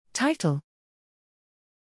Title: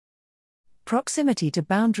 Proximity to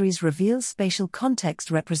boundaries reveals spatial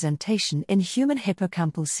context representation in human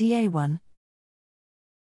hippocampal CA1.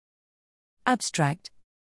 Abstract: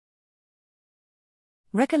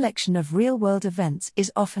 Recollection of real-world events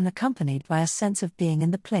is often accompanied by a sense of being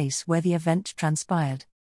in the place where the event transpired.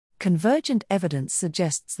 Convergent evidence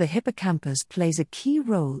suggests the hippocampus plays a key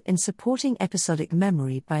role in supporting episodic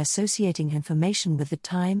memory by associating information with the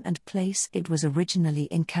time and place it was originally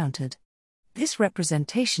encountered. This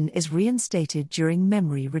representation is reinstated during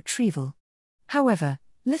memory retrieval. However,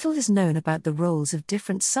 little is known about the roles of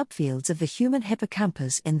different subfields of the human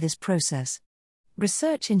hippocampus in this process.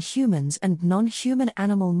 Research in humans and non-human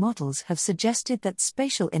animal models have suggested that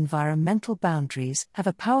spatial environmental boundaries have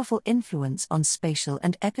a powerful influence on spatial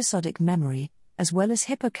and episodic memory, as well as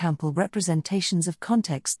hippocampal representations of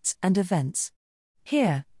contexts and events.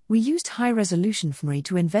 Here, we used high-resolution fMRI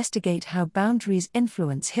to investigate how boundaries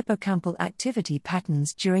influence hippocampal activity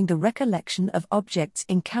patterns during the recollection of objects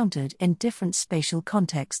encountered in different spatial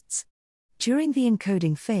contexts. During the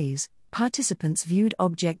encoding phase, participants viewed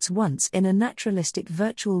objects once in a naturalistic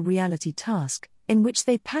virtual reality task, in which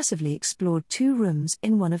they passively explored 2 rooms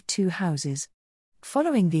in one of 2 houses.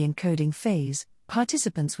 Following the encoding phase,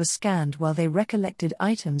 participants were scanned while they recollected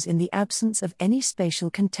items in the absence of any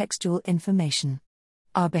spatial contextual information.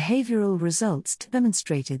 Our behavioral results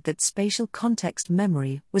demonstrated that spatial context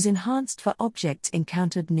memory was enhanced for objects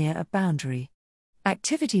encountered near a boundary.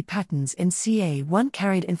 Activity patterns in CA1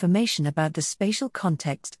 carried information about the spatial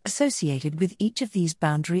context associated with each of these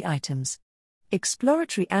boundary items.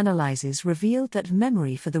 Exploratory analyses revealed that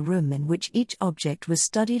memory for the room in which each object was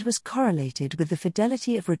studied was correlated with the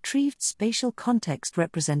fidelity of retrieved spatial context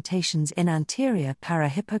representations in anterior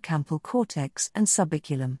parahippocampal cortex and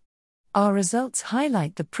subiculum. Our results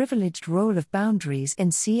highlight the privileged role of boundaries in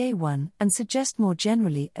CA1 and suggest more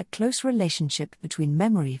generally a close relationship between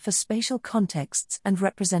memory for spatial contexts and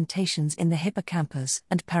representations in the hippocampus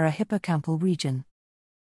and parahippocampal region.